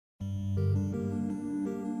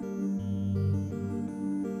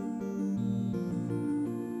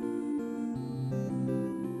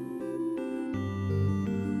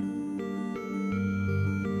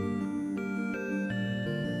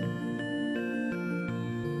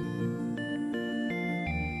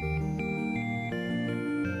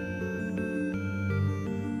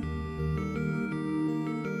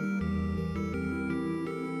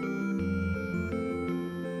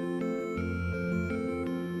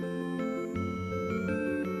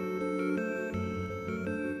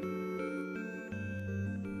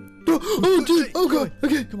Oh, dude. Oh, God.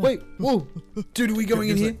 Okay. Wait. Whoa. Dude, are we going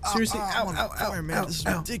in here? Seriously? Ow, man. This is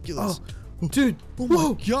ridiculous. Dude. Oh,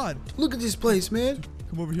 my God. Look at this place, man.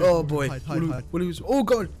 Come over here. Oh, boy. Hide. Oh,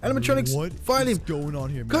 God. Animatronics. Find him. What's going on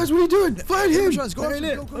here, man? Guys, what are you doing? Find him.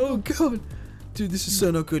 Go. Oh, God. Dude, this is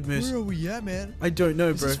so not good, Moose. Where are we at, man? I don't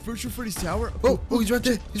know, Is bro. this Virtual Freddy's tower? Oh, he's right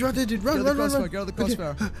there. He's right there, dude. Run. Get out of the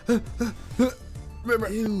crossfire.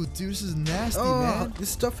 Ew, dude, this is nasty, man. This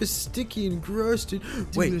stuff is sticky and gross, dude.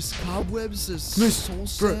 Wait, there's cobwebs, there's Moose, soul bro,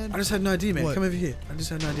 sand. I just had an idea, man. What? Come over here. I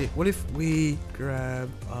just had an idea. What if we grab,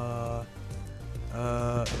 a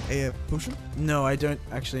potion? No, I don't.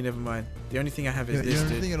 Actually, never mind. The only thing I have is this,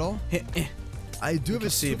 dude. Anything at all? I do have a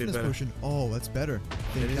swiftness potion. Oh, that's better.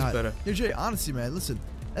 It is better. Here, Jay, honestly, man, listen.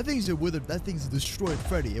 That thing's destroyed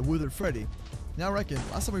Freddy. It withered Freddy. Now I reckon,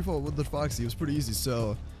 last time we fought with the FOXY, it was pretty easy,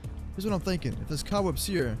 so here's what I'm thinking. If there's cobwebs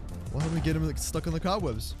here, why don't we get him stuck in the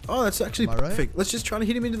cobwebs? Oh, that's actually perfect. Right? Let's just try to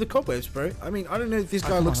hit him into the cobwebs, bro. I mean, I don't know if this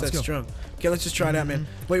guy looks that strong. Okay, let's just try it out, man.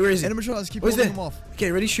 Wait, where is he? Animatronics, keep holding him off. Okay,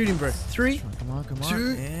 ready? Shoot him, bro. 3, Come on.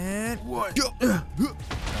 2, and 1.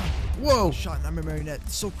 Whoa. Shot, I'm a marionette.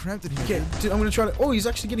 It's so cramped in here. Okay, dude, I'm gonna try to. Oh, he's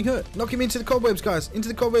actually getting hurt. Knock him into the cobwebs, guys. Into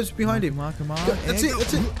the cobwebs behind him. Come on. That's it.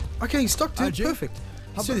 Okay, he's stuck, dude. Perfect.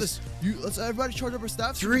 How about this? Let's everybody charge up our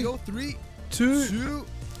staffs. 3, 3, 2,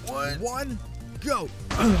 1, go.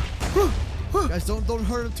 Guys, don't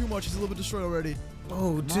hurt him too much. He's a little bit destroyed already.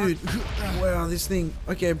 Oh, dude. Wow, this thing.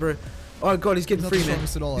 Okay, bro. Oh god, he's getting free, man.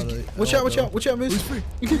 Watch out, Moose. He's free.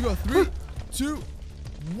 You can go. 3, 2,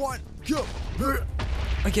 1, go.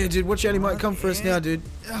 Okay, dude, watch out. He might come for us now, dude.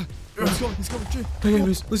 He's coming. Okay,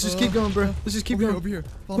 Moose. Let's just keep going, bro. Let's just keep going. Over here.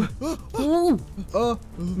 Follow me.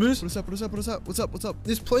 Moose. What's up?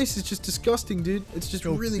 This place is just disgusting, dude. It's just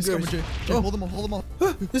really gross. Jay, hold him off.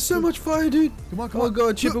 There's so much fire, dude. Come on. Oh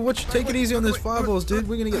god, Chipper, take it easy on those fireballs, dude.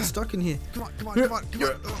 We're gonna get stuck in here. Come on.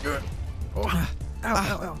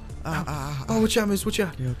 Ow. Oh, watch out, Moose. Watch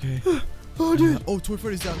out. Okay. Oh, dude. Oh, Toy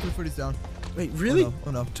Freddy's down. Wait, really?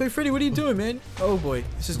 Oh no. Toy Freddy, what are you doing, man? Oh boy,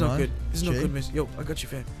 this is not good. This is not Jay. good, Miss. Yo, I got you,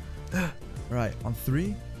 fam. Alright, on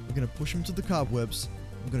 3, we're gonna push him to the cobwebs.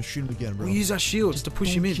 I'm gonna shoot him again, bro. We use our shields to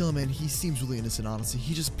push him in. Kill him, man. He seems really innocent, honestly.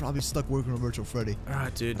 He just probably stuck working on Virtual Freddy.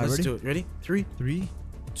 Alright, dude. Let's do it. Ready? 3,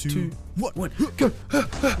 2, 1. Go.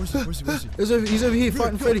 Where's he? He's over here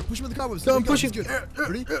fighting Freddy. Push him in the cobwebs. Go on, push him.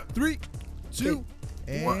 Ready? 3, 2,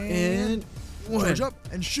 and 1. Charge up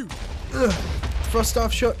and shoot. Frost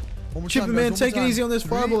off shot. One more Chipper, time, man, guys. take it easy on those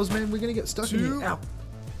 3, fireballs, man. We're gonna get stuck in here. Ow.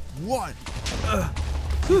 1.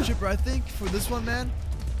 Chipper, I think for this one, man,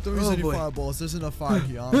 don't use any fireballs. There's enough fire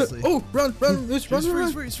here, honestly. Oh, run! Let's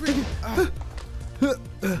run! He's free.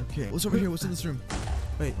 Okay, what's over here? What's in this room?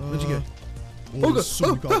 Wait, where'd you go? Oh, there's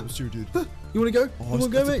so many cobwebs here, dude. You wanna go? Oh, Go,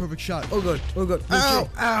 that's mate. a perfect shot. Oh god!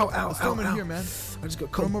 Ow! Let's throw him in here, man. I just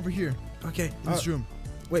got Throw him caught. over here. Okay. In this room.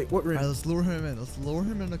 Wait, what room? Alright, let's lower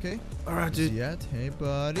him in. Okay. Alright, dude. Hey,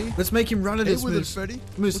 buddy. Let's make him run at us, Moose. Moose.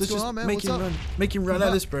 What's Let's going just on, man? make him run. Make him run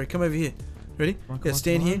at us, bro. Come over here. Ready? Yeah,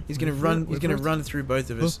 stand here. He's gonna run. He's gonna run through both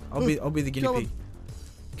of us. I'll be the guinea pig.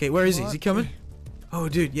 Okay, where is he? Is he coming? Oh,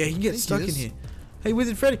 dude. Yeah, he can get stuck in here. Hey,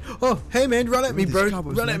 Withered Freddy. Oh, hey, man. Run at me, bro.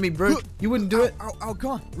 Run at me, bro. You wouldn't do it. Ow,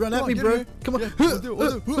 come on. Run at me, bro. Come on.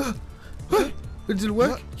 Did it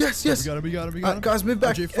work? Yes. We got him. Guys, move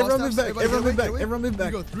back. Everyone move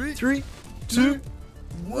back. 3, 2,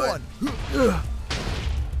 1.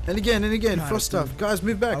 And again. Frost stuff. Guys,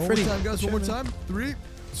 move back. Freddy. One more time. 3,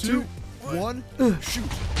 2, 1. Shoot.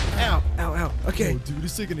 Ow. Okay. Oh, dude,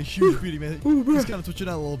 he's taking a huge beating, man. He's kind of twitching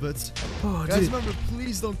out a little bit. Oh, guys, dude. remember,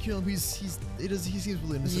 please don't kill him. He seems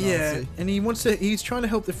really innocent. Yeah, honestly. and he's trying to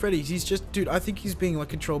help the Freddys. He's just, dude, I think he's being like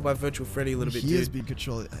controlled by Virtual Freddy a little bit, dude. He is being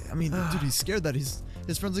controlled. I mean, dude, he's scared that his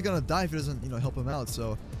friends are gonna die if he doesn't, help him out.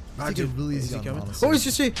 So I think it really is on him, honestly. Oh, he's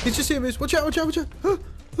just here, Moose. Watch out.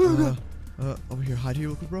 Oh, over here, hide here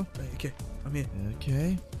real quick, bro. Okay, I'm here.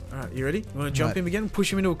 Okay. Alright, you ready? You want to jump him again?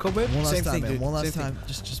 Push him into a cobweb? One last Same time, thing, man. dude. One last time.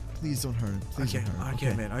 Just please don't hurt him. Please don't hurt him.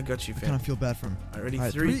 Okay, man. I got you, fam. I kind of feel bad for him. Alright, ready? All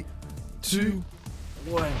right, 3, 2,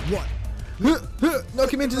 1.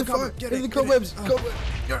 Knock him into the fire. Into the cobwebs.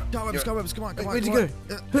 Cobwebs. Come on. Where'd he go?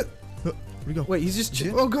 Where'd he go? Wait, he's just.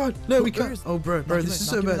 Oh god, no, we can't. Oh, bro, this is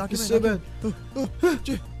so bad. This is so bad.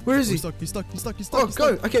 Where is he? He's stuck. Oh,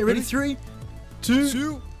 go. Okay, ready? 3,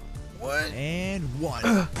 2, 1. And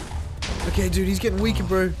 1. Okay, dude, he's getting weaker,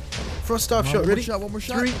 bro. Frost staff shot, ready? One more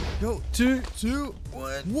shot. 3, go. 2,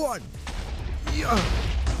 1. Yeah.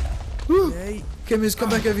 Okay. Okay, Miz, come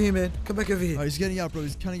back over here, man. Come back over here. Oh, he's getting out, bro.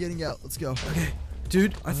 He's kind of getting out. Let's go. Okay,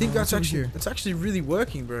 dude, I think that's actually really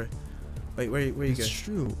working, bro. Wait, where you go? It's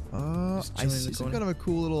true. I see some kind of a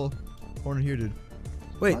cool little corner here, dude.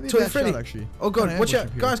 Wait, Might be a Toy bad Freddy. shot, actually. Oh god, Kinda watch ambush out.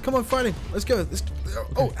 up here. Guys, come on, fight him. Let's go.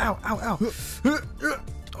 Oh, ow, ow, ow.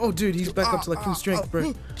 Oh, dude, he's back up to like full strength,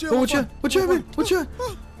 bro. Oh, watch out, man. Watch out.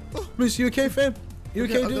 Moose, you okay, fam? You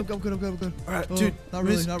okay, dude? I'm good. Alright, dude. Not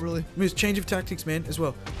really. Moose, change of tactics, man, as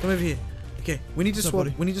well. Come over here. Okay, we need to swap.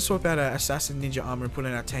 We need to swap out our assassin ninja armor and put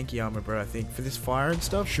in our tanky armor, bro. I think for this fire and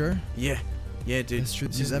stuff. Sure. Yeah, dude. That's true.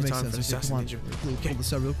 This is That the makes time sense. for Okay, assassin come on. ninja. Pull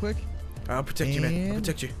this out real quick. I'll protect you, man. I'll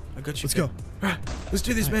protect you. I got you. Let's go. Alright, let's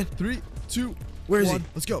do this, man. 3, 2, Where is he? 1.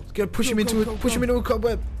 Let's go. Let's go push him into a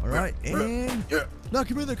cobweb. All right, and knock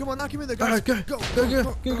him in there. Come on, knock him in there, guys. Alright, go.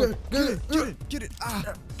 Get it.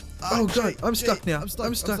 Oh god, Jay, I'm stuck now.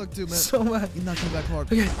 I'm stuck too, man. So mad. He's not coming back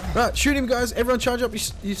hard. Okay, right, shoot him, guys. Everyone, charge up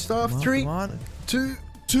your staff. 3, Come on. 2,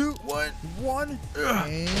 1,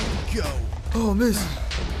 and go. Oh, miss.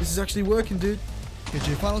 This is actually working, dude. Get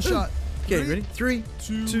your final shot. Okay, ready? 3,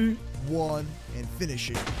 2, 1, and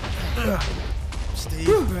finish it. Stay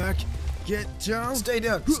back. Get down. Stay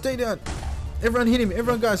down. Everyone hit him.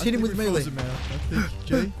 Everyone, guys, hit him with melee. Man. I think,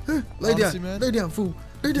 Jay. Lay honestly, down. man, Lay down, fool.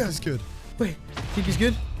 Lay down. This is good. Wait, think he's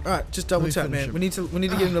good? All right, just double Let me tap, finish man. him. We need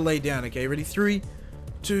to get him to lay down. Okay, ready? 3,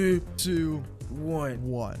 2, 2, 1.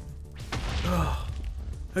 1.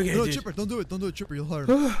 Okay, No, dude. Chipper, don't do it, Chipper. You'll hurt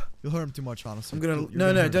him. You'll hurt him too much, honestly. I'm gonna. You're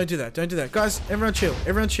No, hurt him. don't do that. Don't do that, guys. Everyone, chill.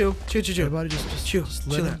 Chill. Everybody, just chill.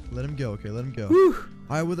 let him go. Okay, let him go. Whew.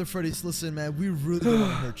 All right, Wither Freddy's, listen, man. We really don't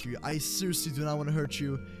want to hurt you. I seriously do not want to hurt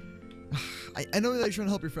you. I know that you're trying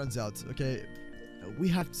to help your friends out. Okay, we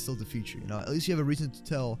have to still defeat you. You know, at least you have a reason to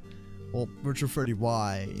tell, well, Virtual Freddy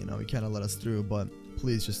why. You know, he kind of let us through. But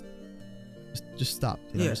please, just stop.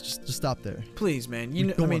 You know, Yeah. just stop there. Please, man. We You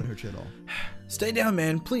know, don't I want mean, to hurt you at all. stay down,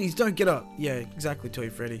 man. Please don't get up. Yeah, exactly, Toy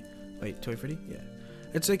Freddy. Wait, Toy Freddy? Yeah.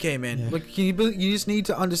 It's okay, man. Yeah. Look, you just need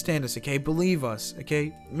to understand us, okay? Believe us,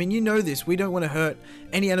 okay? I mean, you know this. We don't want to hurt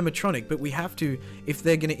any animatronic, but we have to if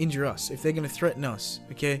they're going to injure us, if they're going to threaten us,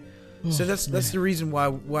 okay? So that's the reason why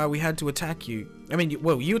we had to attack you. I mean,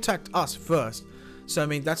 you attacked us first. So I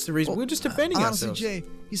mean, that's the reason. Well, we're just defending honestly, ourselves. Jay,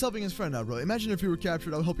 he's helping his friend out, bro. Imagine if you were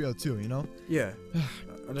captured, I would help you out too. You know? Yeah.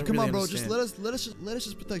 I don't Come really on, bro. understand. Just let us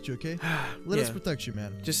just protect you, okay? Let us protect you,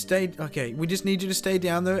 man. Just stay. Okay, we just need you to stay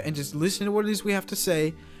down there and just listen to what it is we have to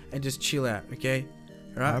say and just chill out, okay?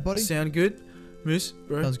 All right, buddy. Sound good, Moose,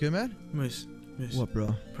 bro? Sounds good, man. Moose. What,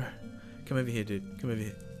 bro? Bro, come over here, dude. Come over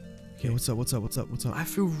here. Okay, what's up? I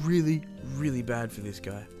feel really, really bad for this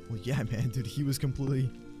guy. Well, yeah, man, dude. He was completely.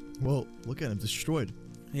 Well, look at him, destroyed.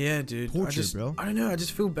 Yeah, dude. Tortured, bro. I don't know. I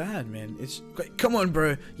just feel bad, man. It's come on,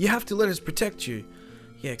 bro. You have to let us protect you.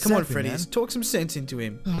 Yeah, come on, Freddy. man. Talk some sense into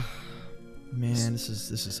him. Man, this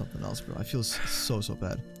is something else, bro. I feel so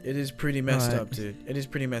bad. It is pretty messed up, dude. It is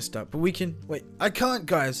pretty messed up. But we can wait. I can't,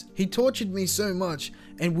 guys. He tortured me so much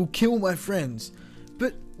and will kill my friends.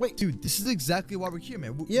 But wait, Dude, this is exactly why we're here,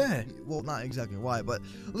 man. Yeah. Well, not exactly why, but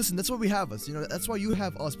listen, that's why we have us. You know, that's why you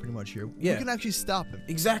have us pretty much here. Yeah. We can actually stop him.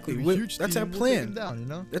 exactly. We're a huge That's team, our we'll take him plan. down, you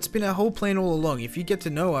know? That's been our whole plan all along. If you get to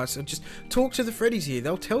know us, just talk to the Freddys here.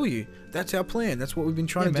 They'll tell you. That's our plan. That's what we've been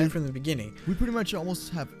trying to do man. from the beginning. We pretty much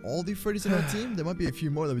almost have all the Freddys in our team. There might be a few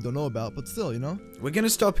more that we don't know about, but still, you know? We're gonna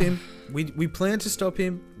stop him. We plan to stop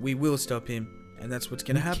him. We will stop him, and that's what's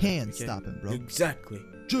gonna happen. We can okay? stop him, bro. Exactly.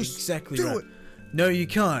 Just exactly do right. it. No, you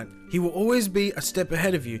can't. He will always be a step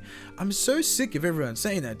ahead of you. I'm so sick of everyone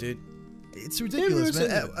saying that, dude. It's ridiculous,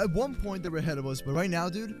 man. Everyone's At one point, they were ahead of us, but right now,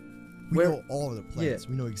 dude, we We're- know all of their plans. Yeah.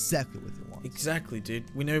 We know exactly what they want. Exactly, dude.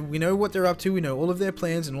 We know what they're up to. We know all of their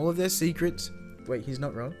plans and all of their secrets. Wait, he's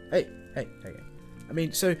not wrong. Hey. I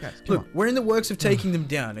mean, so Guys, come look, on. we're in the works of taking them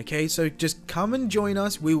down. Okay, so just come and join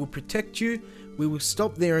us. We will protect you. We will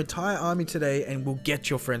stop their entire army today, and we'll get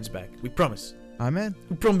your friends back. We promise. All right, man.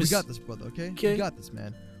 We promise. We got this, brother, okay? Okay. We got this,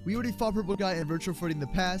 man. We already fought Purple Guy and Virtual Freddy in the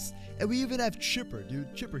past, and we even have Chipper,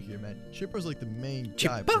 dude. Chipper here, man. Chipper's like the main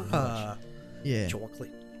guy. pretty much. Yeah.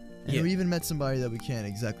 Chocolate. And Yeah. we even met somebody that we can't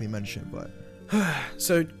exactly mention, but...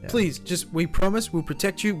 So please, we promise we'll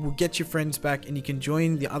protect you. We'll get your friends back, and you can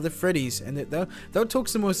join the other Freddys, and they'll talk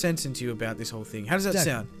some more sense into you about this whole thing. How does that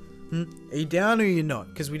sound? Are you down or are you not?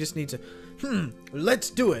 Because we just need to. Let's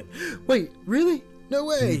do it. Wait, really? No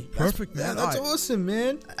way. Perfect, man. That's Alright. awesome,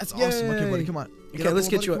 man. That's awesome. Okay, buddy, come on. Okay, let's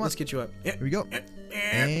get you up. Let's get you up. Yeah. Here we go.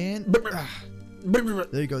 And...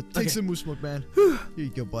 there you go. Take some moose smoke, man. Here you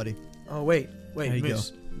go, buddy. Oh wait, There you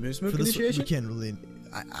moose. Moose smoke For this, initiation. we can't really...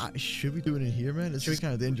 should we do it in here, man? It's just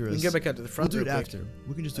kind of dangerous. We can go back out to the front. We'll do it real quick. after.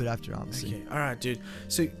 We can just do it after, honestly. Okay, all right, dude.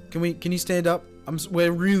 So can you stand up?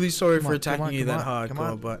 We're really sorry for attacking you that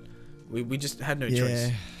hardcore, but we just had no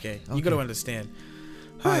choice. Okay, you got to understand.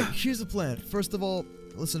 All right, here's the plan. First of all,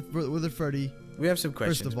 listen, with Freddy. We have some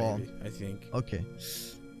questions. First of all, maybe, I think. Okay,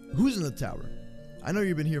 who's in the tower? I know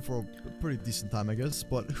you've been here for a pretty decent time, I guess,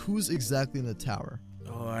 but who's exactly in the tower?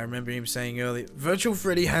 Oh, I remember him saying earlier. Virtual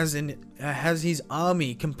Freddy has his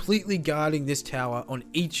army completely guarding this tower on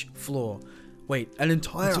each floor. Wait, an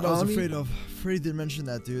entire That's what army? I was afraid of. Freddy did mention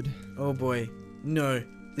that, dude. Oh boy, no.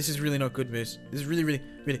 This is really not good, Moose. This is really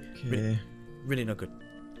not good.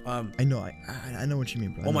 I know, I know what you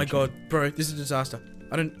mean, bro. Oh my god, bro, this is a disaster.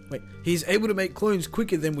 Wait, he's able to make clones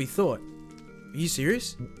quicker than we thought. Are you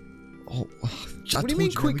serious? Oh, what do you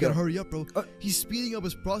mean quicker? We gotta hurry up, bro. He's speeding up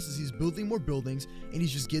his process. He's building more buildings, and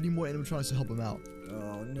he's just getting more animatronics to help him out.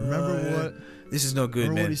 Oh no. Remember what? This is not good,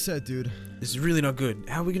 remember man. what he said, dude. This is really not good.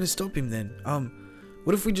 How are we gonna stop him then?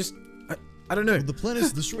 What if we just... I don't know. Well, the plan is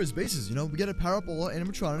to destroy his bases, you know? We gotta power up all our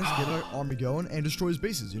animatronics, get our army going, and destroy his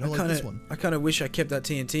bases, you know, like this one. I kinda wish I kept that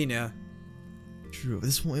TNT now. True.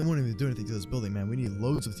 This one, it won't even do anything to this building, man. We need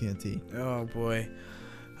loads of TNT. Oh boy.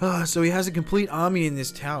 So he has a complete army in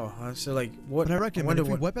this tower. So like, what? But I reckon if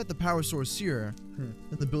we wipe out the power source here, then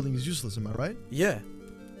the building is useless. Am I right? Yeah.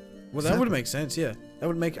 Well, that would make sense. Yeah, that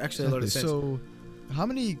would make actually a lot of sense. So, how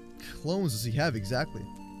many clones does he have exactly?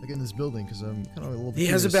 Like in this building? Because I'm kind of a little. He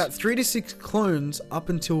has about 3 to 6 clones up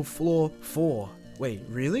until floor 4. Wait,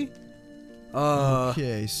 really?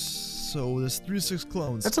 Okay, so there's 3 to 6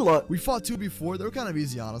 clones. That's a lot. We fought 2 before. They were kind of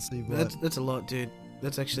easy, honestly. But that's a lot, dude.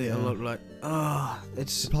 That's actually a lot. Like,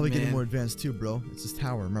 it's they're probably getting more advanced too, bro. It's this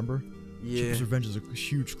tower, remember? Yeah. Chipper's Revenge is a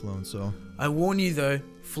huge clone, so. I warn you though,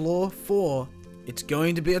 floor 4, it's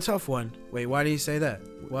going to be a tough one. Wait, why do you say that?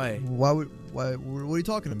 Why? Why? What are you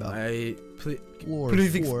talking about?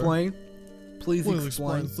 Please explain. Please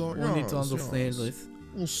explain. I need to understand this.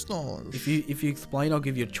 Well, stars. If you explain, I'll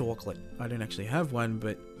give you a chocolate. I don't actually have one,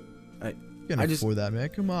 but I just afford that, man.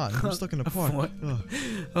 Come on, I'm stuck in a park.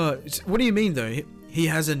 What do you mean though? He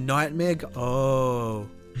has a nightmare. Oh,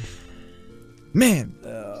 man,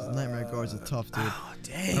 nightmare guards are tough, dude. Oh,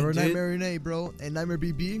 dang, remember dude. Nightmare Renee, bro, and Nightmare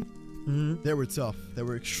BB. They were tough. They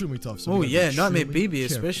were extremely tough. So oh yeah, Nightmare BB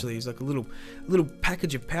especially. He's like a little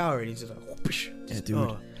package of power, and he's just like, whoosh, yeah,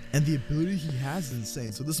 dude. And the ability he has is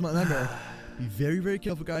insane. So this is my nightmare. Be very, very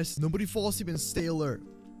careful, guys. Nobody fall asleep and stay alert.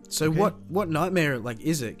 So okay? what nightmare like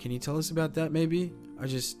is it? Can you tell us about that maybe?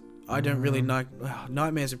 I don't really know.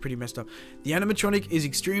 Nightmares are pretty messed up. The animatronic is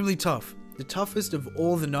extremely tough. The toughest of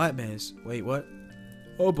all the nightmares. Wait, what?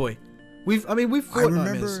 Oh boy. We've fought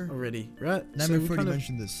nightmares already, right? Nightmare Freddy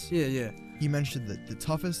mentioned this. Yeah. He mentioned that the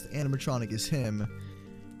toughest animatronic is him,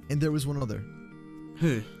 and there was one other.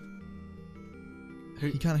 Who?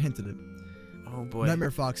 He kind of hinted it. Oh boy.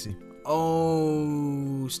 Nightmare Foxy.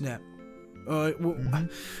 Oh snap. All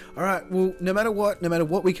right. Well, no matter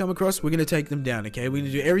what we come across, we're gonna take them down. Okay, we're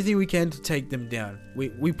gonna do everything we can to take them down.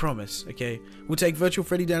 We promise. Okay, we'll take Virtual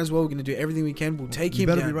Freddy down as well. We're gonna do everything we can. We'll take him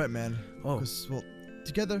down. You better be right, man. Oh, well,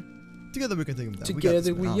 together we can take him down.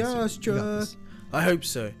 Together we are strong. I hope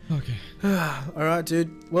so. Okay. All right,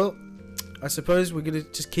 dude. Well, I suppose we're gonna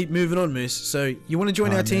just keep moving on, Moose. So you want to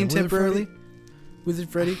join our team temporarily? With it,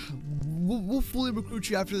 Freddy? We'll fully recruit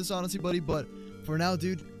you after this, honestly, buddy. But for now,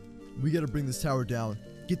 dude, we gotta bring this tower down,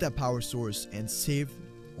 get that power source, and save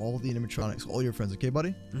all the animatronics, all your friends. Okay,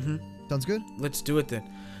 buddy? Sounds good? Let's do it then.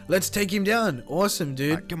 Let's take him down. Awesome,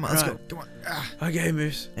 dude. Right, come on, let's go. Come on. Okay,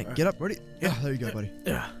 Moose. Hey, get up, ready? Yeah, there you go, buddy.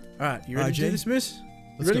 Yeah. All right, you ready to do this, Moose?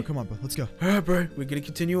 Let's go. Come on, bro. Let's go. All right, bro. We're gonna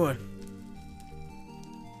continue on.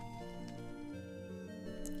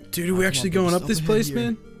 Dude, are we actually going up this place,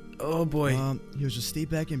 man? Oh boy. Just stay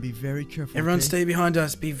back and be very careful. Everyone stay behind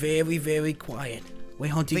us. Be very, very quiet.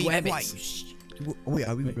 We're hunting rabbits. Wait,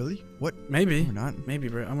 are we really? What? Maybe. We're not. Maybe,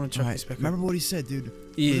 bro. I'm gonna try this back. Remember what he said, dude?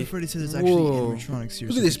 Yeah. Freddy said there's actually animatronics here.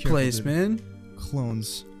 Look at this place, man.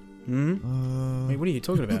 Clones. Wait, what are you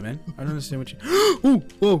talking about, man? I don't understand what you... Oh,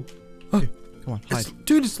 whoa. Okay, come on, hide.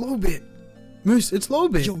 Dude, it's Lowbit. Moose, it's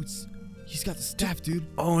Lowbit. Yo, he's got the staff, dude.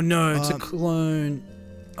 Oh no, it's a clone.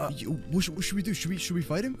 What should we do? Should we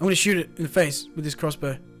fight him? I'm gonna shoot it in the face with this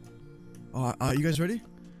crossbow. Are you guys ready?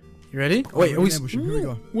 You ready? Oh, wait, are we? Here we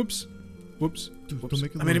go. Whoops. Dude, don't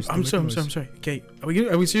make a noise. I'm sorry. Okay, are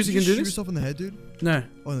we seriously gonna do this? Shoot yourself in the head, dude? No.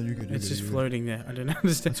 Oh no, you're good. It's just floating there. I don't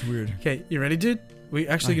understand. That's weird. Okay, you ready, dude? We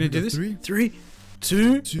actually gonna do this? 3,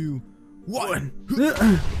 2, 1.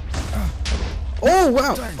 Oh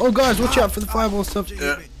wow! Oh guys, watch out for the fireball stuff. Wait,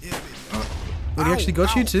 he actually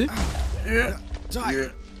got you too?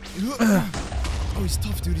 Oh, he's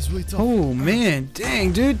tough, dude. He's really tough. Oh man,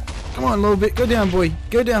 dang, dude. Come on, little bit. Go down, boy.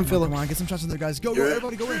 Go down, fella. Come on, get some shots in there, guys. Go,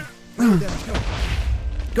 everybody, go in.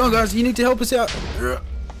 Go on, guys. You need to help us out.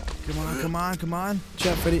 Come on.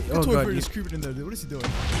 Chat, Freddy. Oh god, he's creeping in there, dude. What is he doing?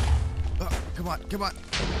 Come on.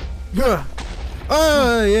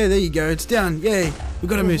 Oh yeah, there you go. It's down. Yay. We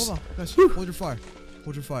got a moose. Hold on, guys. Hold your fire.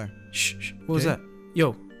 Hold your fire. Shh. What was that?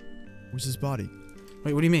 Yo. Where's his body?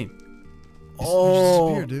 Wait, what do you mean? He just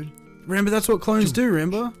disappeared, dude. Remember, that's what clones do,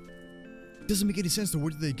 remember? Doesn't make any sense, though. Where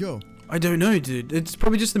did they go? I don't know, dude. It's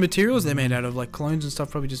probably just the materials they're made out of, like clones and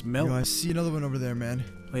stuff probably just melt. Yo, I see another one over there, man.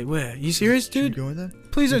 Wait, where? Are you serious, dude? Should we go in there?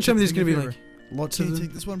 Please don't tell me there's gonna be like lots Can of you them.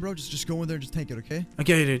 take this one, bro? Just go in there and just tank it, okay?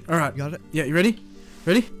 Okay, dude. Alright. You got it? Yeah, you ready?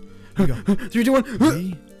 Ready? Here we go. 3, 2, 1.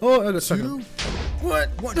 3, Oh, I got stuck. 2, What?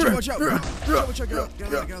 1. Watch out, bro. Watch out,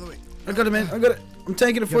 get out of the way. I got it, man. I got it. I'm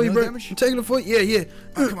taking it for you, bro. I'm taking it for you. Yeah.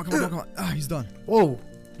 Come on. Ah, he's done. Whoa.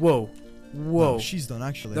 No, she's done,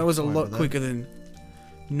 actually. That was a lot quicker than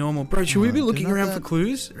normal. Bro, should we be looking around for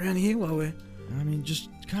clues around here while we're... I mean, just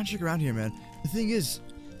kind of check around here, man. The thing is,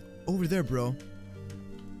 over there, bro.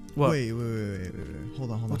 What? Wait.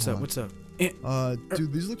 Hold on. What's up?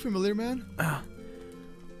 Dude, these look familiar, man.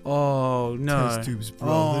 Oh, no. Test tubes, bro.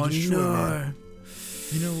 Oh, They're destroyed, no. Man.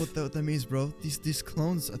 You know what that means, bro? These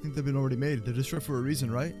clones, I think they've been already made. They're destroyed for a reason,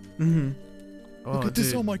 right? Mm-hmm. Look at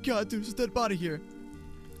this. Oh, my God, dude. There's a dead body here.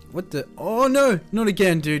 What the? Oh, no. Not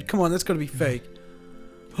again, dude. Come on, that's got to be fake.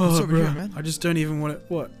 What's Oh, over bro. here, man? I just don't even want it.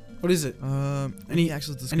 What? What is it? Any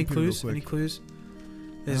clues? Any clues?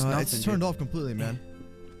 There's nothing. It's turned off completely, man.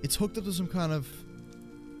 It's hooked up to some kind of...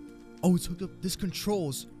 Oh, it's hooked up... This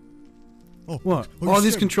controls... Oh, what? Oh,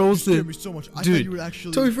 this controls the... Me so much. I dude, thought you were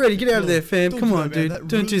actually... Toby Freddy, get out of there, fam. Come on, dude. That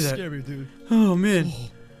don't really do that. Scared me, dude. Oh, man.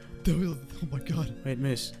 Oh, my God. Wait,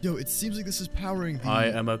 miss. Yo, it seems like this is powering the... I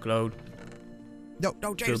am a cloud.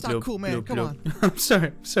 No, Jay, it's not cool, man. Come on. I'm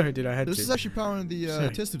sorry, dude. I had to. This is actually powering the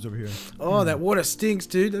test tubes over here. Oh, that water stinks,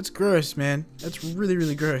 dude. That's gross, man. That's really,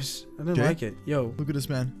 really gross. I don't like it. Yo. Look at this,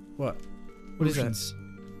 man. What? What is that?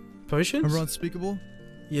 Potions? Remember Unspeakable?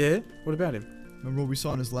 Yeah. What about him? Remember what we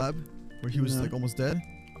saw in his lab? Where he was like almost dead?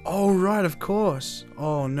 Oh, right, of course.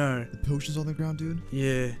 Oh, no. The potions on the ground, dude?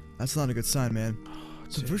 Yeah. That's not a good sign, man.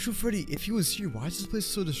 So Virtual Freddy, if he was here, why is this place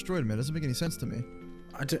so destroyed, man? It doesn't make any sense to me.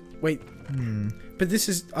 Wait. But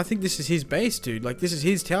I think this is his base, dude. Like, this is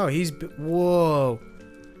his tower. Whoa.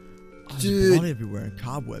 Dude. There's blood everywhere and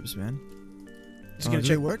cobwebs, man. Is it gonna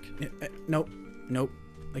check work? Nope.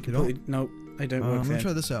 They completely, nope. They don't work. I'm gonna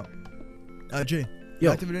try this out. Jay,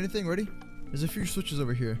 you activate anything? Ready? There's a few switches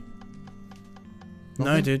over here.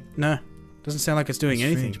 Nothing? No, dude. No. Doesn't sound like it's doing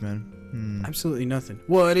anything. Strange, man. Absolutely nothing.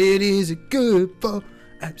 What it is good for?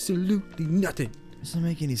 Absolutely nothing. Doesn't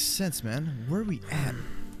make any sense, man. Where are we at?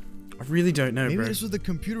 I really don't know, maybe bro. Maybe this was the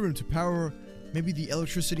computer room to power maybe the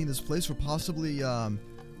electricity in this place, or possibly,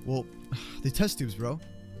 well, the test tubes, bro.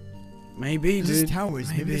 Maybe, dude. This is towers.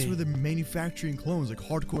 Maybe that's where they're manufacturing clones, like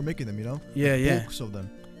hardcore making them, you know? Yeah, like yeah. Bulks of them.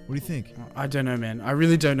 What do you think? I don't know, man. I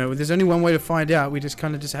really don't know. There's only one way to find out. We just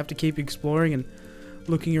kind of have to keep exploring and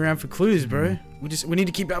looking around for clues, bro. We need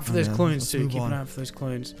to keep out for those clones, too. Keep an eye out for those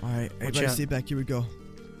clones. Alright, everybody stay back. Here we go.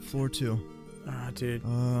 Floor 2. Ah, dude.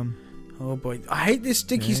 Oh, boy. I hate this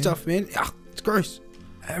sticky stuff, man. Ah, it's gross.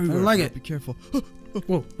 Everywhere. I don't like it. Be careful.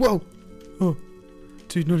 Whoa. Oh.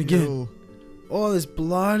 Dude, not again. Yo. Oh, there's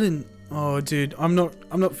blood and... Oh, dude. I'm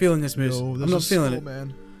not feeling this, miss. I'm not feeling it.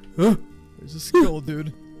 Man. Huh? There's a skull,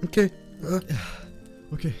 dude. Okay.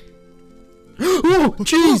 Okay. Oh,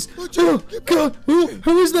 jeez! Oh, God! Oh,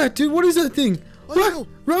 who is that, dude? What is that thing? Run!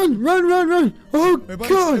 Oh,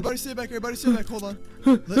 God! Everybody stay back, hold on.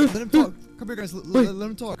 Let him talk. Come here, guys, let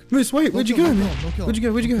him talk. Miss, wait, where'd you go, man? Where'd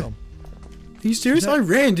you go? Are you serious? I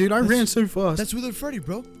ran, dude. I ran so fast. That's Withered Freddy,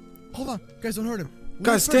 bro. Hold on. Guys, don't hurt him.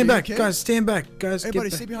 Guys, stand back. Guys, stand back. Guys, everybody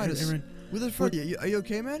stay behind us. Withered Freddy, are you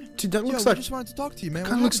okay, man? Dude, that looks like... I just wanted to talk to you, man.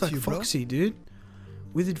 Kind of looks like FOXY, dude.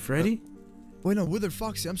 Withered Freddy? Wait, no, Withered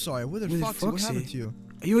Foxy. I'm sorry. Withered Foxy, what happened to you?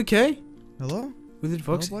 Are you okay? Hello? Withered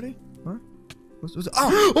Foxy? Hello, buddy? Huh? What's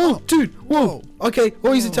Oh, dude! Whoa! Okay,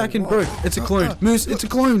 oh, he's attacking, bro. It's a clone. Moose, it's a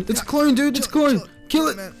clone. It's a clone, dude. It's a clone. Kill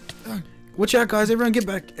it. Watch out, guys. Everyone get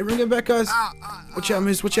back. Guys. Watch out,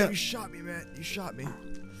 Moose. Watch out. You shot me, man. You shot me.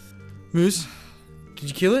 Moose, did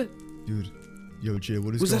you kill it? Dude. Yo, Jay,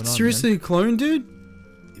 what is going on, Was that seriously a clone, dude?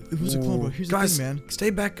 It was a clone, bro. Here's the thing, man. Stay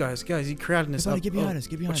back, guys. Guys, you're crowding us up. Get behind us.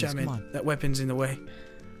 Watch out, man. Come on. That weapon's in the way.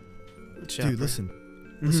 Watch out, dude, listen.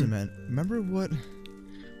 Listen, man. Remember what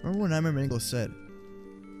Nightmare Mangle said?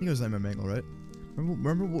 I think it was Nightmare Mangle, right?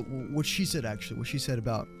 Remember what she said, actually. What she said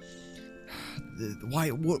about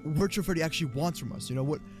what Virtual Freddy actually wants from us. You know,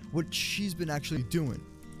 what she's been actually doing.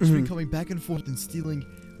 She's been coming back and forth and stealing,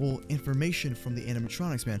 well, information from the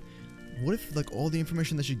animatronics, man. What if, like, all the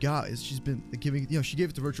information that she got is she's been giving, you know, she gave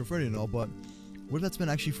it to Virtual Freddy and all, but what if that's been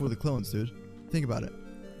actually for the clones, dude? Think about it.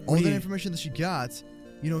 All that information that she got,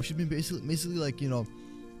 you know, she's been basically like, you know,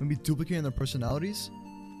 maybe duplicating their personalities.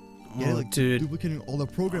 Get it? Oh, Like dude. duplicating all the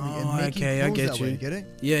programming and Oh, making okay, I clones get that you. way. Get it?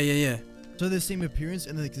 Yeah, yeah, yeah. So the same appearance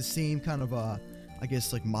and like the same kind of I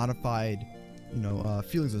guess like modified,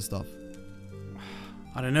 feelings and stuff.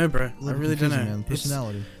 I don't know, bro. I really don't know. Man.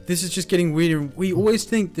 Personality. This is just getting weirder. We always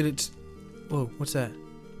think that it's... Whoa, what's that?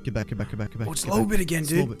 Get back. Oh, it's low bit again,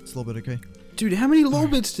 dude. Slow bit, okay? Dude, how many low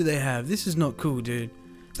bits do they have? This is not cool, dude.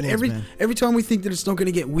 But Man. every time we think that it's not going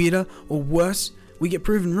to get weirder or worse, we get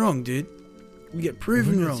proven wrong, dude. We get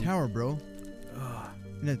proven We're in wrong. a tower, bro.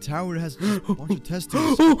 In a tower that has just a bunch of test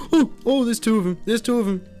tubes. Oh, there's two of them. There's two of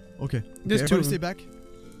them. Okay. There's two of Everybody stay them. back.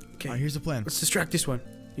 Okay. Alright, here's the plan. Let's distract this one.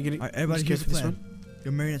 You gonna? Alright, everybody, just here's go the for this plan. one?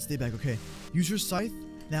 Your marionette, stay back, okay? Use your scythe.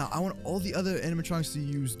 Now, I want all the other animatronics to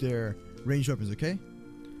use their ranged weapons, okay?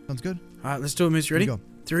 Sounds good? Alright, let's do it, miss. Ready? Go.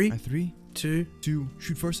 3, 3, 2, 2,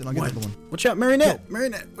 shoot first, and I'll get the other one. Watch out, marionette! Go.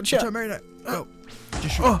 Marionette! Watch Watch out! out, marionette! Go.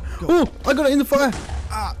 Just shoot. Oh, Go. oh! I got it in the fire!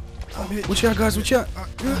 Ah! I'm hit. Watch out, guys! Watch out!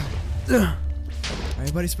 Alright,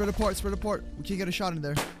 everybody spread apart. We can't get a shot in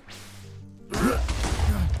there.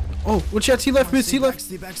 Oh, watch out! He left, miss. He left.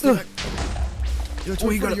 Stay back. Yo, Oh,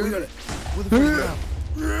 you got it. We got it. Where the fuck are you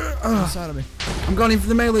at? Inside of me. I'm going in for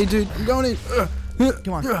the melee, dude. I'm going in.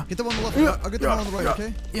 Come on, get the one on the left. I'll get the one on the right,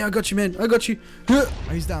 okay? Yeah, I got you, man. I got you. Oh,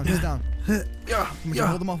 he's down. Come on, Yeah.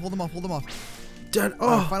 hold him off. Dad.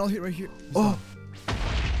 Oh, Oh, final hit right here. He's oh.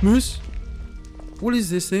 Moose. What is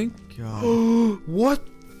this thing? down. God. What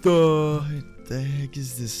the? What the heck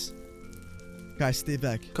is this? Guys, stay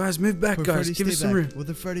back. Guys, move back, Put guys. Freddy, Give us stay some room. back. With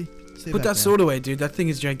the Freddy, stay Put back, that man. sword away, dude. That thing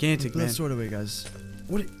is gigantic, Put man. that sword away, guys.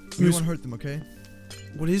 What? You don't Moose, want to hurt them, okay?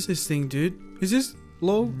 what is this thing, dude? Is this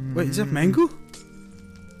low? Wait, is that mango?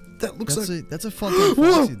 That looks That's like. that's a fun thing,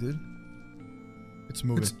 Whoa! FOXY, dude. It's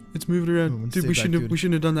moving. It's moving around, Moving. dude. Stay We back, shouldn't dude. we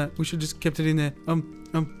shouldn't have done that. We should just kept it in there.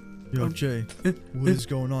 Yo, Jay, what is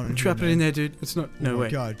going on? Trap it in there, dude. It's not. No Oh way.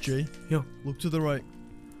 my God, Jay. Yo. Look to the right.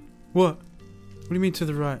 What? What do you mean to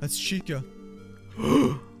the right? That's Chica.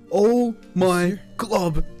 Oh my here?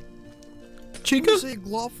 glob. What Chica? do you say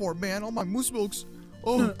glob for, man? Oh my moose milks.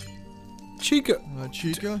 Oh, Chica.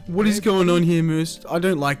 Chica. What is Hey, going buddy. on here, Moose? I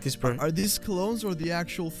don't like this, bro. Are these clones or the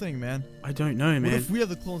actual thing, man? I don't know, What man. if we have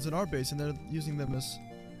the clones in our base and they're using them as...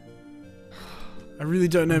 I really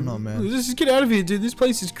don't know. I don't know, man. Let's just get out of here, dude. This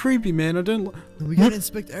place is creepy, man. I don't. We gotta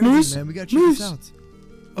inspect everything, Moose? man. We gotta check Moose? this out.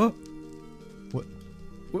 Oh. What?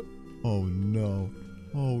 What? Oh no.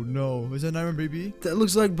 Oh no. Is that Nightmare BB? That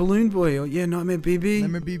looks like Balloon Boy. Or, yeah, Nightmare BB.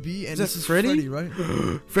 Nightmare BB and that this is Freddy? right?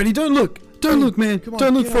 Freddy, don't look. Don't look, man. Come on,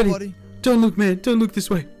 don't look, get out, Freddy. buddy. Don't look, man. Don't look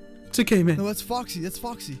this way. It's okay, man. No, that's FOXY. That's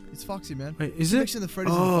FOXY. It's FOXY, man. Wait, is I'm it? mixing the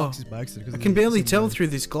Freddy's Oh. and the Foxys by accident. 'cause I of can the barely same tell name. through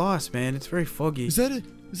this glass, man. It's very foggy. Is that it?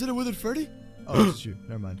 Is that a withered Freddy? Oh, it's you.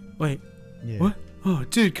 Never mind. Wait. Yeah. What? Oh,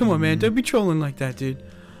 dude, come on, man. Don't be trolling like that, dude.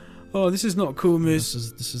 Oh, this is not cool, Moose.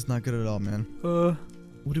 This is not good at all, man.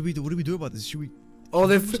 What do we do? What do we do about this? Should we? Oh,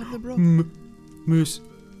 they're do something, bro. Moose,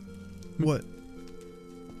 What?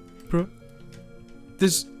 bro.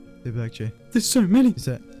 There's Stay back, Jay. so many. Is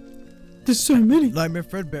that There's so many. Nightmare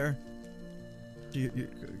Fredbear? Jay,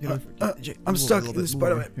 I'm move stuck over in a this little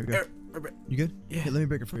spider bit. web. Here we go. You good? Yeah. Here, let me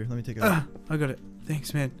break it for you. Let me take it out. I got it.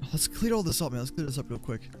 Thanks, man. Let's clear all this up, man. Let's clear this up real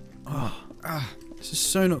quick. Oh, this is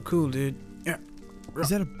so not cool, dude. Yeah. Is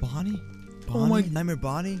that a Bonnie? Oh my- Nightmare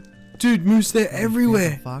Bonnie? Dude, Moose, they're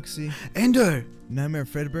everywhere. FOXY. Endo, Nightmare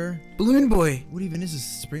Fredbear. Balloon Boy, What even is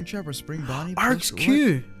this? Springtrap or Spring Bonnie?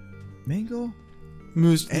 RXQ. What? Mango?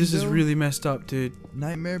 Moose, this is Endo? really messed up, dude.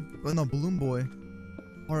 Nightmare. Oh, no, Balloon Boy.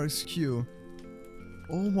 RXQ.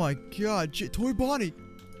 Oh my God. Toy Bonnie.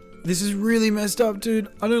 This is really messed up, dude.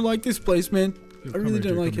 I don't like this place, man. Yo, I come really here,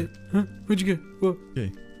 don't Jay, like come it. Huh? Where'd you go? Whoa.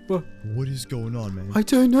 Okay. What? What is going on, man? I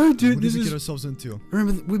don't know, dude. What This did we is. get ourselves into?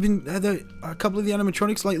 Remember, we've been a couple of the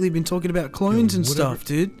animatronics lately been talking about clones and whatever- stuff,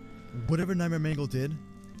 dude. Whatever Nightmare Mango did,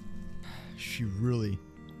 she really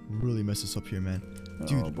messed us up here, man.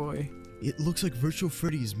 Dude, Oh boy. it looks like Virtual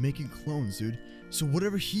Freddy is making clones, dude. So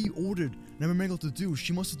whatever he ordered Nightmare Mango to do,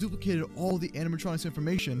 she must have duplicated all the animatronics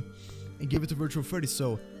information and gave it to Virtual Freddy.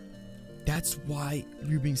 So that's why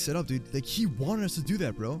you're being set up, dude. Like, he wanted us to do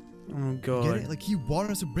that, bro. Oh Get god. it? Like, he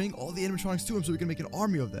wanted us to bring all the animatronics to him so we can make an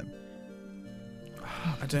army of them.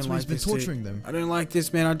 I That's don't why like he's been this, torturing dude. them. I don't like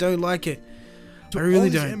this, man. I don't like it. So I really all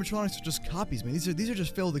these don't. animatronics are just copies, man. These are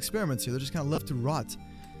just failed experiments here. They're just kind of left to rot.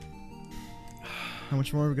 How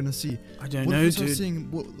much more are we gonna see? I don't What know, if we start dude.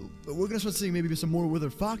 seeing? We're gonna start seeing maybe some more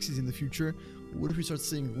withered foxes in the future. What if we start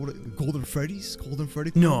seeing golden Freddy's, golden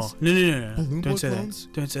Freddy No, clones? no. Balloon Don't Boy say clones?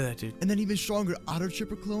 that. Don't say that, dude. And then even stronger Auto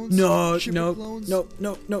Chipper clones? No, Chipper no, clones?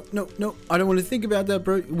 no. I don't want to think about that,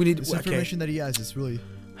 bro. We need This okay. information that he has is really...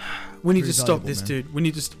 We need to pretty stop valuable, this, man. dude. We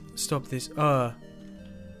need to stop this.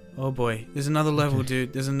 Oh boy, there's another level,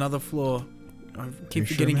 dude. There's another floor. I keep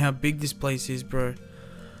forgetting how big this place is, bro.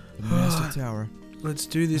 The master tower. Let's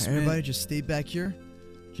do this, man. Everybody just stay back here.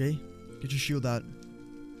 Jay, get your shield out.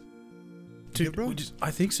 Dude, bro?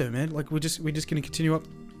 I think so, man. Like, we're just gonna continue up.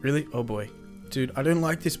 Really? Oh boy. Dude, I don't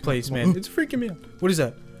like this place, man. It's freaking me out. What is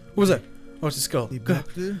that? What was that? Oh, it's a skull.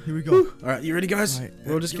 Back, dude. Here we go. Alright, you ready, guys? Right,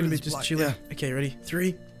 we're just gonna be just chill out. Okay, ready?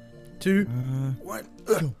 3, 2, 1.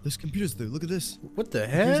 Yo, there's computers, dude. Look at this. What the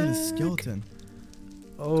heck? Here's a skeleton.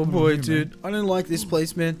 Oh boy, dude. I don't like this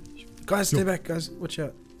place, man. Guys, stay back, guys. Watch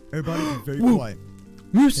out. Everybody be very quiet.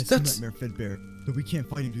 Moose, that's Nightmare Fedbear. But we can't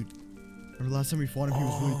fight him, dude. Remember last time we fought him, he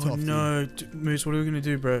was really tough, dude. No, Moose, what are we gonna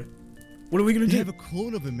do, bro? What are we gonna do? They have a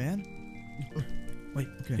clone of him, man. Wait,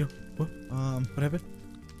 okay. Yo, what? What happened?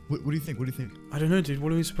 What do you think? What do you think? I don't know, dude.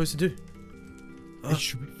 What are we supposed to do?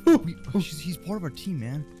 He's part of our team,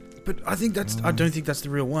 man. But I think that's. I don't think that's the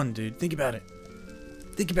real one, dude. Think about it.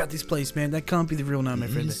 Think about this place, man. That can't be the real Nightmare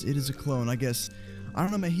Freddy. It is a clone, I guess. I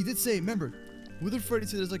don't know, man. He did say, remember, Withered Freddy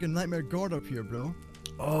said there's like a nightmare guard up here, bro.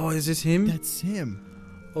 Oh, is this him? That's him.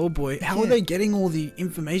 Oh boy, how are they getting all the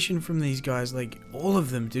information from these guys? Like all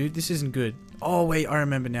of them, dude. This isn't good. Oh wait, I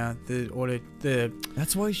remember now.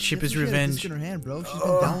 That's why Chipper's Revenge. In her hand, bro. She's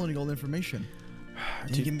been downloading all the information.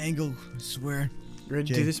 Dude, get mango, I swear. You ready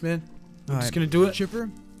to do this, man? I'm just gonna do it. Chipper,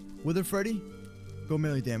 Withered Freddy, go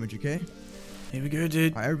melee damage, okay? Here we go,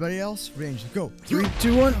 dude. Alright, everybody else, range, go. 3,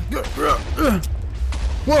 2, 1.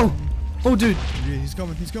 Whoa! Oh, dude. Yeah, he's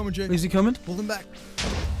coming, Jay. Is he coming? Pull him back.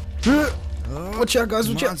 Watch out, guys,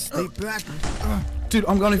 watch out. Stay back. Dude,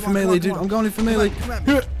 I'm going in for melee, dude. I'm going in for melee. Come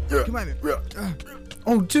at me.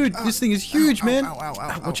 Oh, dude, this thing is huge, man.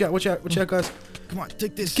 Ow. Watch out, guys. Come on,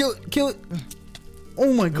 take this. Kill it.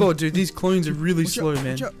 Oh my god, dude, these clones are really slow,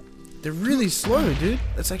 man. They're really slow, dude.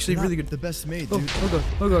 That's actually really good. The best made, dude.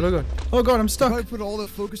 Oh god, I'm stuck. Probably put all the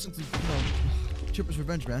focus into, Chipper's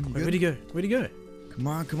Revenge, man. Where'd he go? Come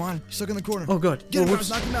on. He's stuck in the corner. Oh god. Get him,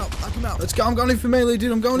 knock him out. Let's go. I'm going in for melee,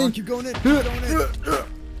 dude. I'm going in. Keep going in.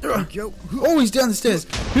 Oh, he's down the stairs.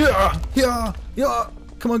 Yeah.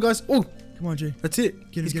 Come on, guys. Oh. Come on, Jay. That's it.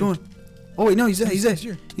 He's gone. Oh wait, no, he's there. He's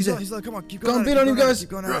there. Come on, keep going. Go and beat on him, guys.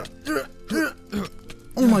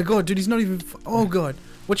 Oh my god, dude, he's not even. Oh god.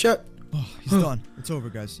 Watch out. Oh, he's done. It's over,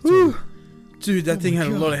 guys. It's over. Dude, that thing had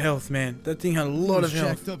a lot of health, man. That thing had a lot of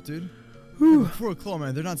health. Jacked up, dude. For a claw,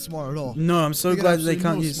 man, they're not smart at all. No, I'm so glad they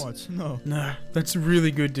can't use. Smarts. No, that's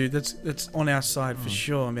really good, dude. That's on our side for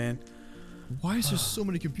sure, man. Why is there so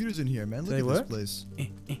many computers in here, man? Look at this place.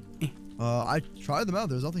 I tried them out.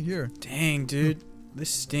 There's nothing here. Dang, dude, this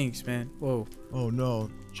stinks, man. Whoa. Oh no.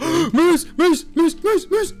 Moose!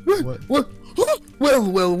 What?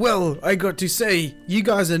 Well, I got to say, you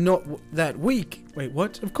guys are not that weak. Wait,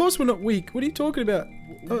 what? Of course we're not weak. What are you talking about?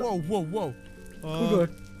 Whoa.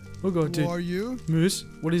 Oh god, dude. Who are you? Moose,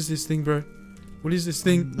 what is this thing, bro? What is this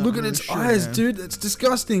thing? Look at its eyes, man. dude. That's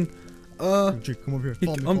disgusting. Jake, come over here.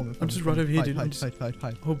 Follow me. I'm just right over here, dude.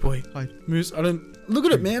 Hide. Oh boy. Hide. Moose, I don't. Look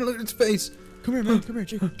at it, man. Look at its face. Come here, man. Come here,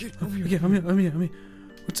 Jake. Get over here. Okay, I'm here.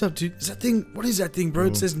 What's up, dude? Is that thing? What is that thing, bro?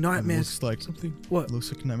 It says nightmare. Looks like something. What?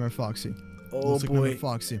 Looks like Nightmare Foxy. Oh looks boy. Like Nightmare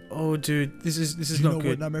Foxy. Oh, dude. This is not good. You know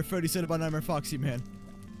what Nightmare Freddy said about Nightmare Foxy, man?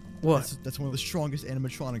 What? That's one of the strongest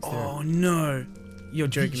animatronics there. Oh no. You're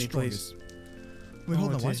joking me, please. Wait,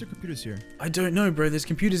 hold on. Why is there computers here? I don't know, bro. There's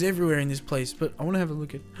computers everywhere in this place, but I want to have a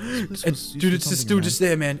look at. Dude, it's still just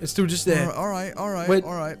there, man. It's still just there. All right. Wait,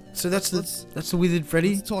 all right. So that's the Withered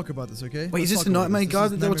Freddy. Let's talk about this, okay? Wait, is this the Nightmare guy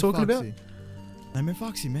that they were talking about? Nightmare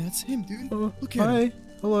Foxy, man. That's him, dude. Look at him.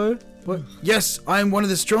 Hello. What? Yes, I am one of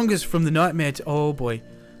the strongest from the Nightmare. Oh boy,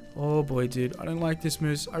 dude. I don't like this,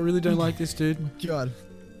 Moose. I really don't like this, dude. God.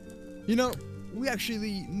 You know, we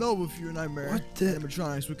actually know if you're Nightmare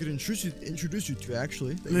animatronics. We could introduce you to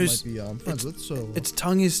actually. That Moose, you might be friends with. So its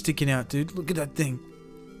tongue is sticking out, dude. Look at that thing.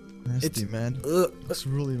 Nasty, man. It's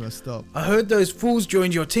really messed up. I heard those fools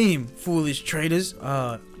joined your team, foolish traitors.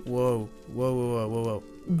 Whoa. Whoa.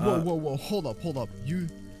 Hold up. You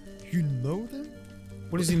know them?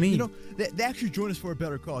 What does he mean? You know, they actually joined us for a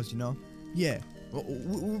better cause, you know? Yeah.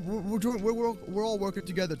 We're all working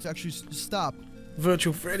together to actually stop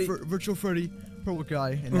Virtual Freddy. Virtual Freddy, Purple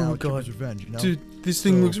Guy, and now Chipper's Revenge, you know? Dude, this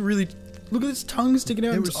thing looks really... Look at its tongue sticking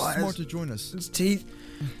out. They were smart to join us. Its teeth.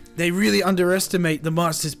 They really underestimate the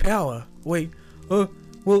Master's power. Wait. Well,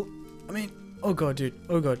 I mean... Oh god, dude.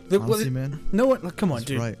 Oh god. Honestly, man. No one... Like, come on,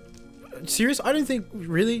 dude. Right. Serious? I don't think...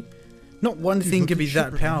 Really? Not one thing could be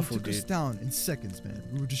that powerful, dude. He took us down in seconds, man.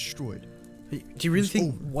 We were destroyed. Do you really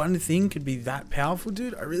think one thing could be that powerful,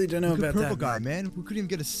 dude? I really don't know about that. Purple Guy, man. We couldn't even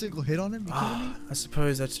get a single hit on him. I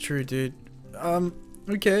suppose that's true, dude.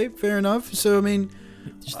 Okay, fair enough. So, I mean,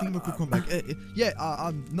 Just think of a quick comeback.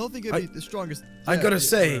 Nothing can be the strongest. I gotta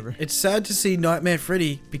say, whatever. it's sad to see Nightmare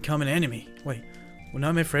Freddy become an enemy. Wait, well,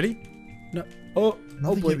 Nightmare Freddy? No. Oh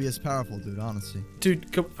Nothing boy. can be as powerful, dude. Honestly.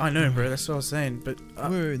 Dude, come, I know, bro. That's what I was saying. But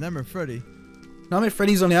wait, Nightmare Freddy. Nightmare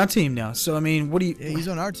Freddy's on our team now. So I mean, what do you? Yeah, he's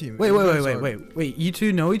on our team. Wait. You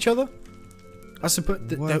two know each other? I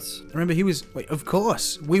suppose. Remember, he was. Wait, of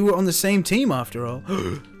course. We were on the same team after all.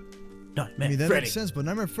 Nightmare that Freddy. makes sense, but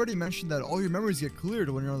Nightmare Freddy mentioned that all your memories get cleared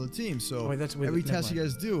when you're on the team. So every task you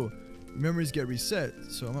guys do, memories get reset.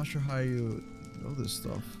 So I'm not sure how you know this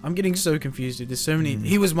stuff. I'm getting so confused, dude. There's so many.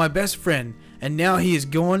 He was my best friend, and now he is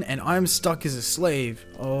gone, and I'm stuck as a slave.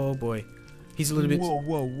 Oh boy, he's a little bit.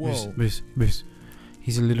 Whoa. Miss.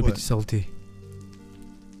 He's a little bit salty.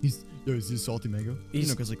 Is he salty mango? You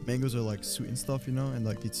know, because like mangoes are like sweet and stuff, you know, and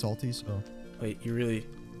like it's salty. So. Wait, you really?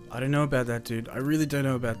 I don't know about that, dude. I really don't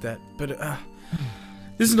know about that. But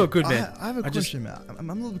this is not good, man. I have a question, man. I'm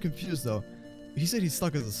a little bit confused though. He said he's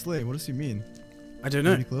stuck as a slave. What does he mean? I don't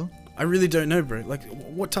know. Any clue? I really don't know, bro. Like,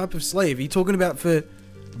 what type of slave? Are you talking about for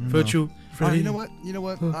virtual Freddy? You know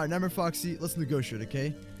what? Alright, Nightmare Foxy, let's negotiate,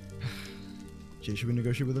 okay? Jay, should we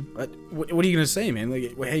negotiate with him? What are you gonna say, man?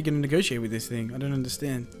 Like, how are you gonna negotiate with this thing? I don't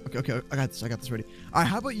understand. Okay, I got this ready. Alright,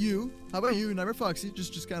 how about you, Nightmare Foxy,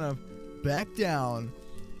 just kind of back down,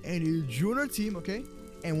 and you join our team, okay?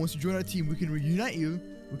 And once you join our team, we can reunite you.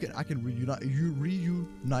 I can reunite you.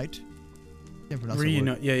 Reunite. Can't pronounce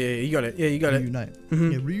reunite. Yeah, you got it. Yeah, you got reunite. it.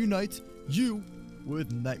 Mm-hmm. Yeah, reunite you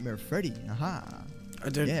with Nightmare Freddy. Aha. I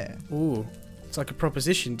don't. Yeah. Ooh, it's like a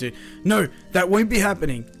proposition, dude. No, that won't be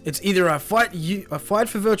happening. It's either I fight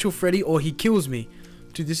for Virtual Freddy, or he kills me.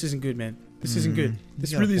 Dude, this isn't good, man. This isn't good.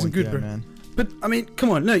 This really isn't good, bro. Man. But I mean, come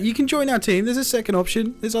on. No, you can join our team. There's a second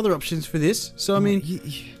option. There's other options for this. So I mean,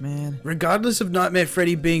 man. Regardless of Nightmare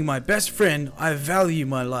Freddy being my best friend, I value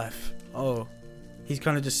my life. Oh, he's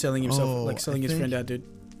kind of just selling himself, like selling his friend out, dude.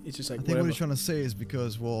 It's just like. I think what he's trying to say is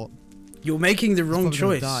because, well, you're making the wrong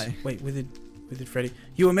choice. Wait, with it, Freddy.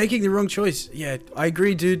 You were making the wrong choice. Yeah, I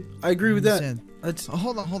agree, dude. I agree with that.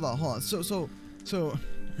 Hold on. So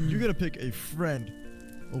you're gonna pick a friend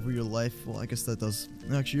over your life. Well, I guess that does.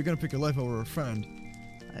 Actually, you're gonna pick a life over a friend.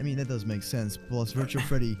 I mean, that does make sense. Plus, Virtual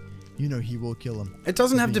Freddy, you know he will kill him. It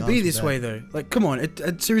doesn't have to be this way, though. Like, come on.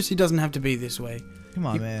 It seriously doesn't have to be this way. Come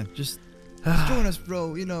on, man. Just join us,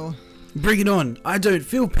 bro. You know. Bring it on. I don't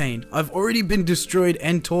feel pain. I've already been destroyed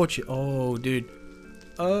and tortured. Oh, dude.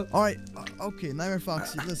 Alright. Okay, Nightmare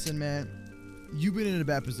Foxy, listen, man. You've been in a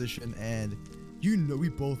bad position, and you know, we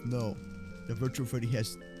both know that Virtual Freddy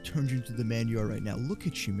has turned you into the man you are right now. Look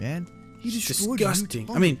at you, man. He destroyed disgusting.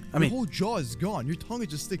 You. I mean, your whole jaw is gone. Your tongue is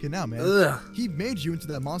just sticking out, man. Ugh. He made you into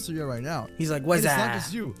that monster you are right now. He's like, what's that? It's not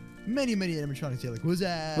just you. Many animatronics here, like, what's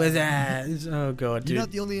that? What's that? Oh, God, dude. You're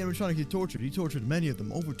not the only animatronic he tortured. He tortured many of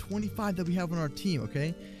them. Over 25 that we have on our team,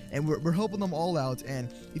 okay? And we're helping them all out.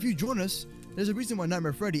 And if you join us, there's a reason why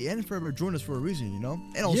Nightmare Freddy and Forever join us for a reason, you know?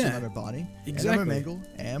 And also Nightmare Bonnie. Exactly. And Nightmare Mangle.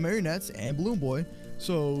 And Marionettes. And Balloon Boy.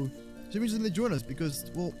 So, there's a reason they join us.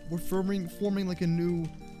 Because, well, we're forming like a new,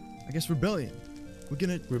 I guess, rebellion. We're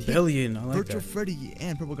gonna rebellion. I like Virtual Freddy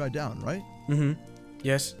and Purple Guy down, right? Mm-hmm.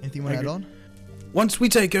 Yes. Anything you want to add on? Once we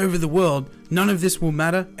take over the world, none of this will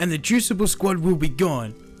matter, and the Juiceable Squad will be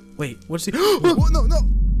gone. Wait, what's the? No!